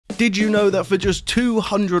Did you know that for just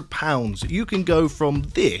 £200 you can go from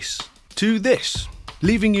this to this,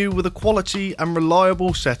 leaving you with a quality and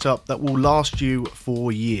reliable setup that will last you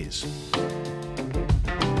for years?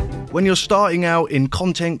 When you're starting out in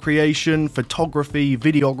content creation, photography,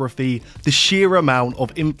 videography, the sheer amount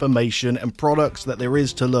of information and products that there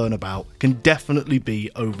is to learn about can definitely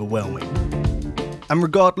be overwhelming. And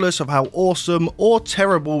regardless of how awesome or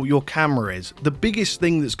terrible your camera is, the biggest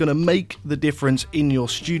thing that's going to make the difference in your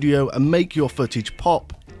studio and make your footage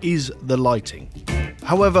pop is the lighting.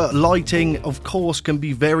 However, lighting, of course, can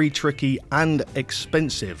be very tricky and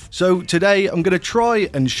expensive. So today I'm going to try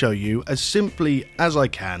and show you, as simply as I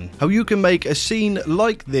can, how you can make a scene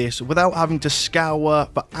like this without having to scour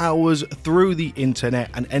for hours through the internet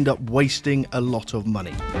and end up wasting a lot of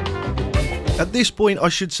money. At this point, I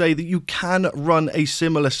should say that you can run a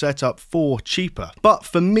similar setup for cheaper, but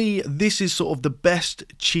for me, this is sort of the best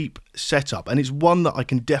cheap setup, and it's one that I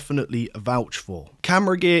can definitely vouch for.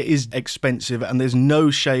 Camera gear is expensive, and there's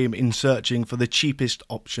no shame in searching for the cheapest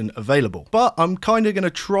option available, but I'm kind of going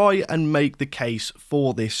to try and make the case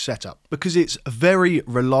for this setup, because it's very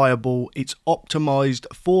reliable, it's optimized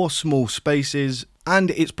for small spaces,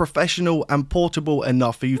 and it's professional and portable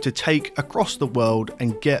enough for you to take across the world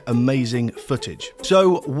and get amazing footage.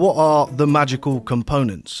 So what are the magical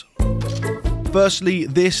components? Firstly,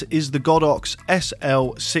 this is the Godox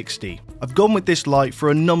SL60. I've gone with this light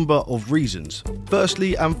for a number of reasons.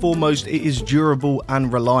 Firstly and foremost, it is durable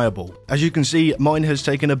and reliable. As you can see, mine has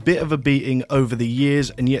taken a bit of a beating over the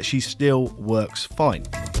years, and yet she still works fine.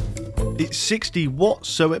 It's 60 watts,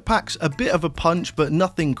 so it packs a bit of a punch, but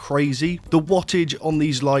nothing crazy. The wattage on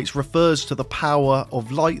these lights refers to the power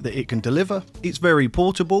of light that it can deliver. It's very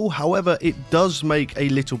portable, however, it does make a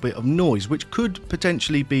little bit of noise, which could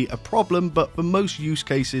potentially be a problem, but for most use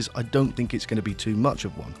cases, I don't think it's going to be too much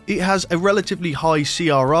of one. It has a relatively high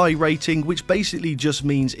CRI rating, which basically just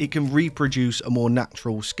means it can reproduce a more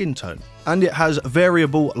natural skin tone. And it has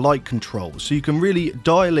variable light control, so you can really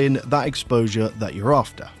dial in that exposure that you're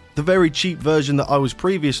after. The very cheap version that I was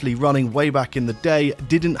previously running way back in the day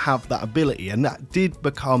didn't have that ability, and that did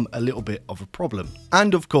become a little bit of a problem.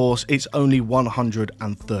 And of course, it's only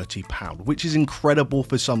 £130, which is incredible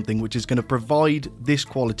for something which is going to provide this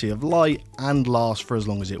quality of light and last for as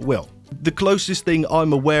long as it will. The closest thing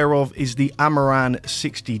I'm aware of is the Amaran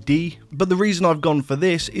 60D, but the reason I've gone for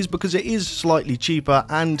this is because it is slightly cheaper,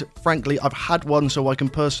 and frankly, I've had one, so I can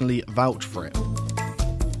personally vouch for it.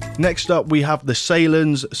 Next up, we have the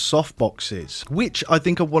Salens softboxes, which I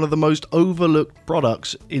think are one of the most overlooked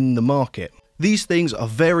products in the market. These things are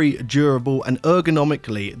very durable, and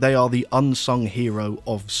ergonomically, they are the unsung hero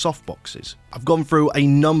of softboxes. I've gone through a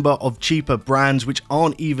number of cheaper brands which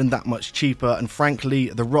aren't even that much cheaper, and frankly,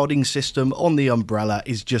 the rodding system on the umbrella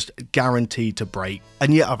is just guaranteed to break.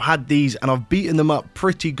 And yet I've had these and I've beaten them up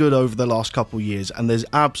pretty good over the last couple years, and there's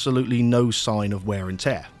absolutely no sign of wear and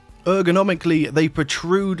tear. Ergonomically, they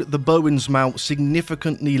protrude the Bowens mount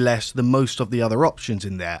significantly less than most of the other options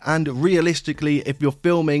in there, and realistically, if you're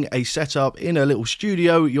filming a setup in a little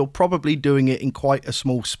studio, you're probably doing it in quite a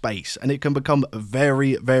small space, and it can become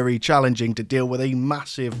very, very challenging to deal with a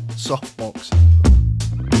massive softbox.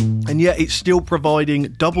 And yet it's still providing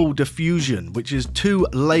double diffusion, which is 2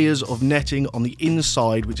 layers of netting on the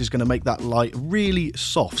inside, which is going to make that light really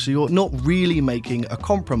soft, so you're not really making a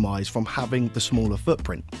compromise from having the smaller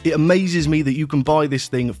footprint. It amazes me that you can buy this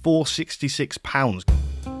thing for £66.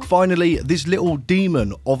 Finally, this little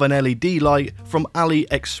demon of an LED light from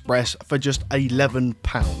AliExpress for just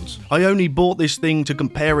 £11. I only bought this thing to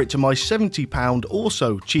compare it to my £70,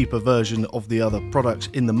 also cheaper version of the other products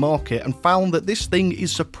in the market, and found that this thing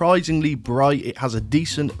is surprisingly bright, it has a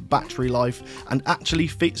decent battery life, and actually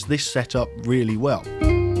fits this setup really well.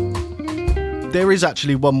 There is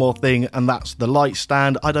actually one more thing, and that's the light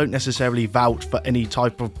stand. I don't necessarily vouch for any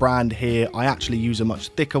type of brand here. I actually use a much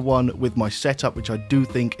thicker one with my setup, which I do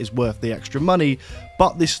think is worth the extra money,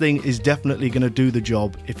 but this thing is definitely going to do the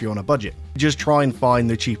job if you're on a budget. Just try and find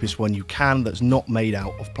the cheapest one you can that's not made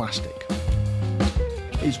out of plastic.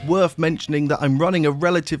 It's worth mentioning that I'm running a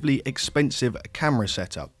relatively expensive camera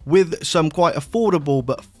setup with some quite affordable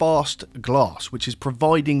but fast glass, which is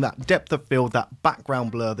providing that depth of field, that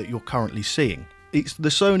background blur that you're currently seeing. It's the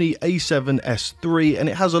Sony a7S III, and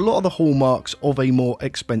it has a lot of the hallmarks of a more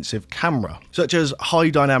expensive camera, such as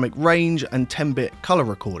high dynamic range and 10-bit color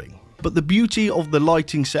recording. But the beauty of the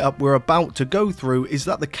lighting setup we're about to go through is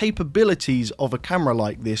that the capabilities of a camera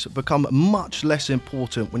like this become much less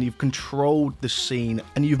important when you've controlled the scene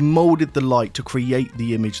and you've molded the light to create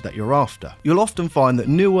the image that you're after. You'll often find that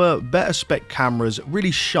newer, better spec cameras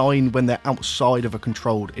really shine when they're outside of a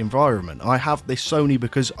controlled environment. I have this Sony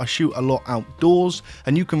because I shoot a lot outdoors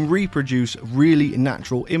and you can reproduce really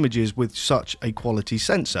natural images with such a quality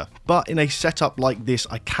sensor. But in a setup like this,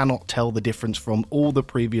 I cannot tell the difference from all the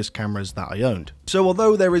previous cameras that I owned. So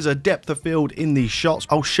although there is a depth of field in these shots,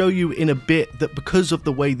 I'll show you in a bit that because of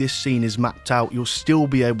the way this scene is mapped out, you'll still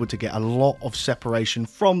be able to get a lot of separation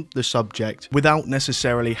from the subject without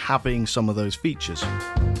necessarily having some of those features.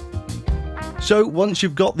 So once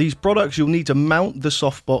you've got these products, you'll need to mount the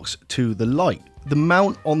softbox to the light. The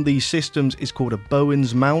mount on these systems is called a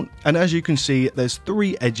Bowen's mount, and as you can see, there's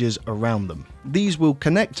 3 edges around them. These will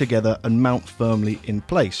connect together and mount firmly in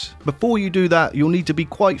place. Before you do that, you'll need to be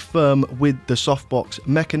quite firm with the softbox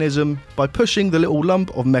mechanism by pushing the little lump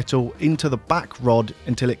of metal into the back rod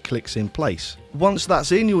until it clicks in place. Once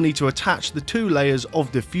that's in, you'll need to attach the 2 layers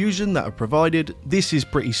of diffusion that are provided. This is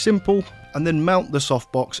pretty simple, and then mount the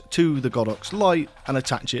softbox to the Godox light and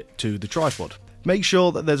attach it to the tripod. Make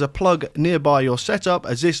sure that there's a plug nearby your setup,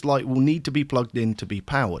 as this light will need to be plugged in to be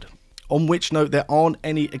powered. On which note, there aren't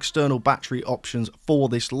any external battery options for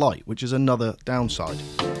this light, which is another downside.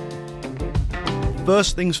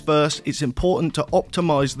 First things first, it's important to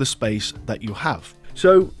optimize the space that you have.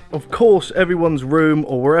 So, of course, everyone's room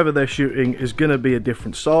or wherever they're shooting is going to be a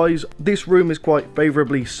different size. This room is quite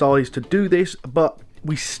favorably sized to do this, but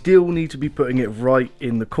we still need to be putting it right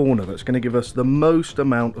in the corner. That's going to give us the most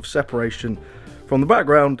amount of separation from the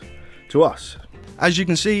background to us. As you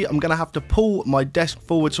can see, I'm going to have to pull my desk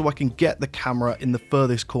forward so I can get the camera in the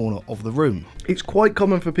furthest corner of the room. It's quite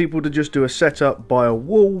common for people to just do a setup by a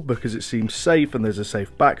wall because it seems safe and there's a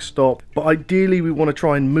safe backstop, but ideally we want to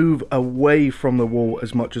try and move away from the wall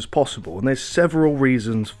as much as possible, and there's several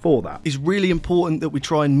reasons for that. It's really important that we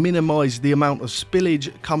try and minimize the amount of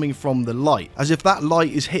spillage coming from the light, as if that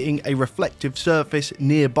light is hitting a reflective surface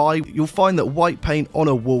nearby, you'll find that white paint on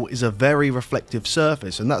a wall is a very reflective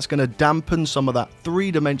surface, and that's going to dampen some of that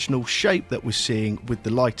 3-dimensional shape that we're seeing with the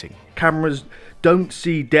lighting. Cameras don't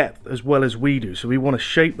see depth as well as we do, so we want to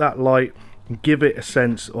shape that light and give it a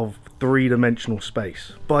sense of 3-dimensional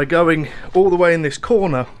space. By going all the way in this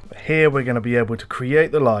corner, here we're going to be able to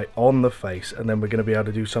create the light on the face, and then we're going to be able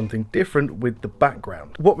to do something different with the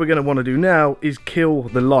background. What we're going to want to do now is kill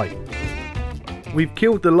the light. We've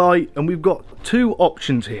killed the light and we've got 2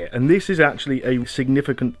 options here, and this is actually a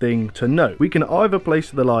significant thing to note. We can either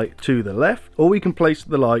place the light to the left or we can place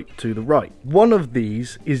the light to the right. One of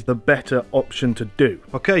these is the better option to do.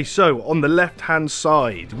 Okay, so on the left hand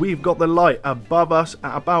side, we've got the light above us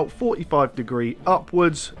at about 45 degrees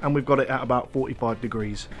upwards, and we've got it at about 45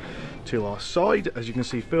 degrees to our side, as you can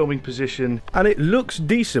see, filming position, and it looks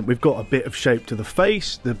decent. We've got a bit of shape to the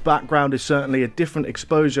face. The background is certainly a different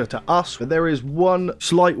exposure to us, but there is one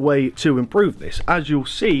slight way to improve this. As you'll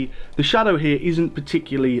see, the shadow here isn't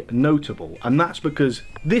particularly notable, and that's because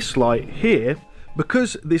this light here,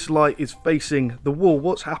 because this light is facing the wall,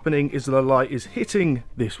 what's happening is the light is hitting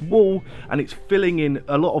this wall and it's filling in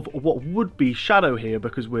a lot of what would be shadow here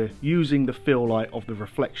because we're using the fill light of the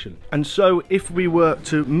reflection. And so if we were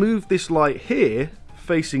to move this light here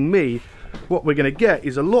facing me, what we're going to get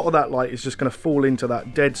is a lot of that light is just going to fall into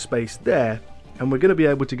that dead space there, and we're going to be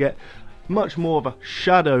able to get much more of a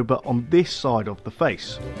shadow but on this side of the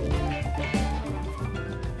face.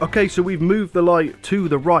 Okay, so we've moved the light to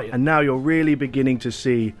the right, and now you're really beginning to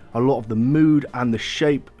see a lot of the mood and the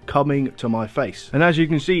shape coming to my face. And as you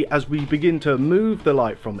can see, as we begin to move the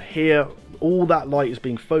light from here, all that light is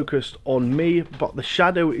being focused on me, but the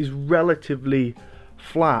shadow is relatively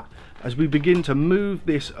flat. As we begin to move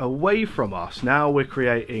this away from us, now we're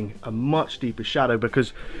creating a much deeper shadow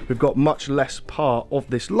because we've got much less part of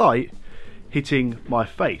this light hitting my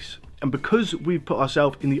face. And because we've put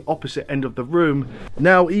ourselves in the opposite end of the room,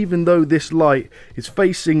 now even though this light is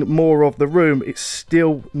facing more of the room, it's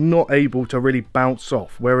still not able to really bounce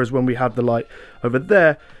off. Whereas when we had the light over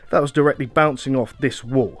there, that was directly bouncing off this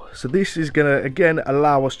wall. So this is going to again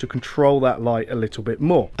allow us to control that light a little bit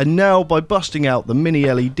more. And now by busting out the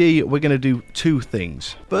mini LED, we're going to do 2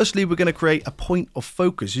 things. Firstly, we're going to create a point of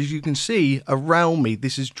focus. As you can see around me,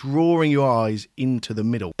 this is drawing your eyes into the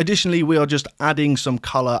middle. Additionally, we are just adding some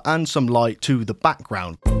color and some light to the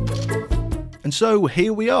background. And so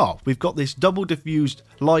here we are. We've got this double diffused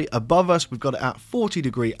light above us. We've got it at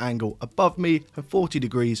 40-degree angle above me and 40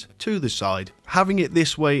 degrees to the side. Having it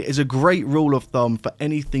this way is a great rule of thumb for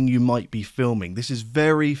anything you might be filming. This is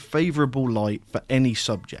very favorable light for any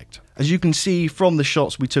subject. As you can see from the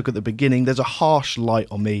shots we took at the beginning, there's a harsh light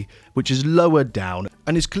on me, which is lower down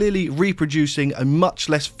and is clearly reproducing a much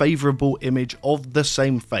less favorable image of the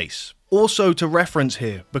same face. Also to reference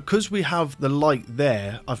here, because we have the light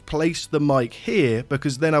there, I've placed the mic here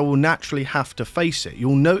because then I will naturally have to face it.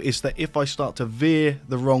 You'll notice that if I start to veer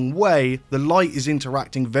the wrong way, the light is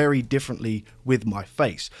interacting very differently with my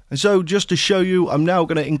face. And so just to show you, I'm now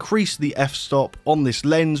going to increase the f-stop on this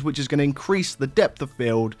lens, which is going to increase the depth of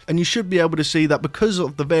field. And you should be able to see that because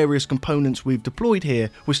of the various components we've deployed here,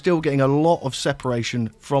 we're still getting a lot of separation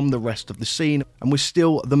from the rest of the scene, and we're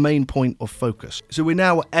still the main point of focus. So we're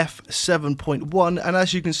now at f7.1, and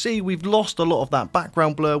as you can see, we've lost a lot of that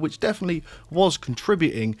background blur, which definitely was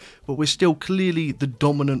contributing, but we're still clearly the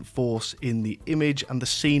dominant force in the image, and the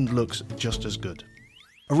scene looks just as good.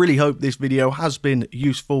 I really hope this video has been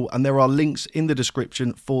useful, and there are links in the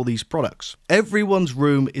description for these products. Everyone's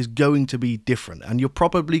room is going to be different, and you're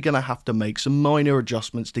probably going to have to make some minor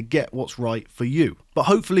adjustments to get what's right for you. But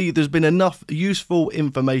hopefully there's been enough useful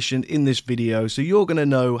information in this video so you're going to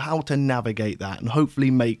know how to navigate that and hopefully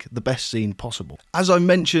make the best scene possible. As I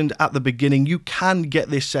mentioned at the beginning, you can get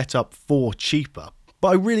this setup for cheaper, but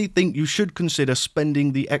I really think you should consider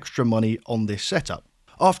spending the extra money on this setup.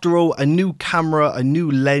 After all, a new camera, a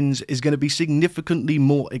new lens is going to be significantly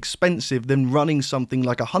more expensive than running something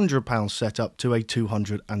like a £100 setup to a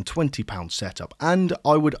 £220 setup, and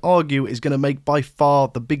I would argue is going to make by far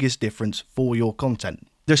the biggest difference for your content.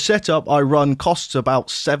 The setup I run costs about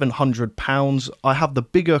 £700. I have the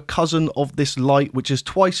bigger cousin of this light, which is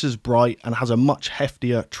twice as bright and has a much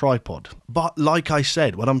heftier tripod. But like I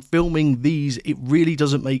said, when I'm filming these, it really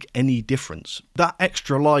doesn't make any difference. That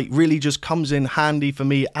extra light really just comes in handy for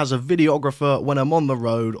me as a videographer when I'm on the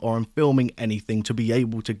road or I'm filming anything to be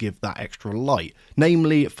able to give that extra light,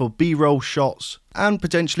 namely for B-roll shots and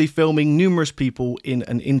potentially filming numerous people in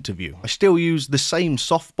an interview. I still use the same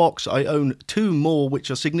softbox. I own two more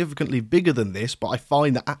which are significantly bigger than this, but I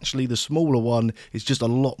find that actually the smaller one is just a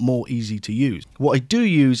lot more easy to use. What I do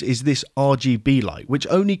use is this RGB light, which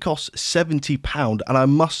only costs £70, and I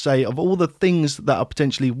must say, of all the things that are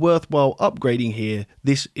potentially worthwhile upgrading here,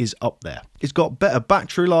 this is up there. It's got better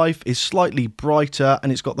battery life, is slightly brighter,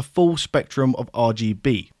 and it's got the full spectrum of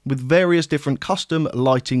RGB, with various different custom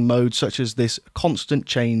lighting modes such as this constant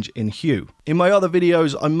change in hue. In my other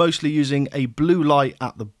videos, I'm mostly using a blue light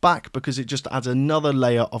at the back because it just adds another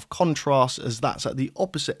layer of contrast, as that's at the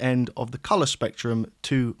opposite end of the colour spectrum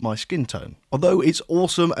to my skin tone. Although it's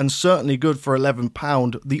awesome and certainly good for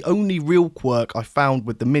 £11, the only real quirk I found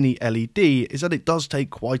with the mini LED is that it does take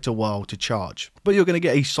quite a while to charge. But you're going to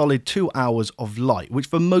get a solid 2 hours of light, which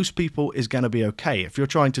for most people is going to be okay. If you're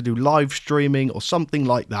trying to do live streaming or something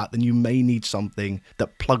like that, then you may need something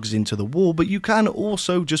that plugs into the wall, but you can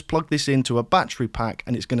also just plug this into a battery pack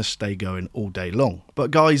and it's going to stay going all day long.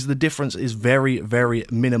 But guys, the difference is very, very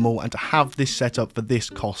minimal, and to have this setup for this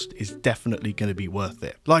cost is definitely going to be worth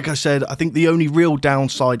it. Like I said, I think the only real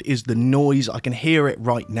downside is the noise. I can hear it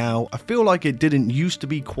right now. I feel like it didn't used to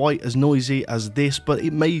be quite as noisy as this, but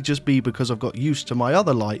it may just be because I've got used to my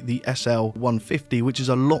other light, the SL150, which is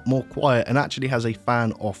a lot more quiet and actually has a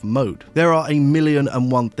fan off mode. There are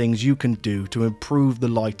 1,000,001 things you can do to improve the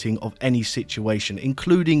lighting of any situation,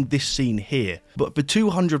 including this scene here. But for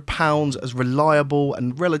 £200, as reliable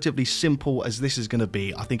and relatively simple as this is going to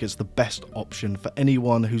be, I think it's the best option for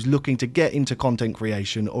anyone who's looking to get into content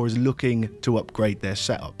creation or is looking to upgrade their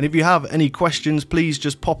setup. And if you have any questions, please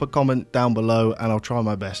just pop a comment down below and I'll try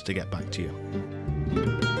my best to get back to you.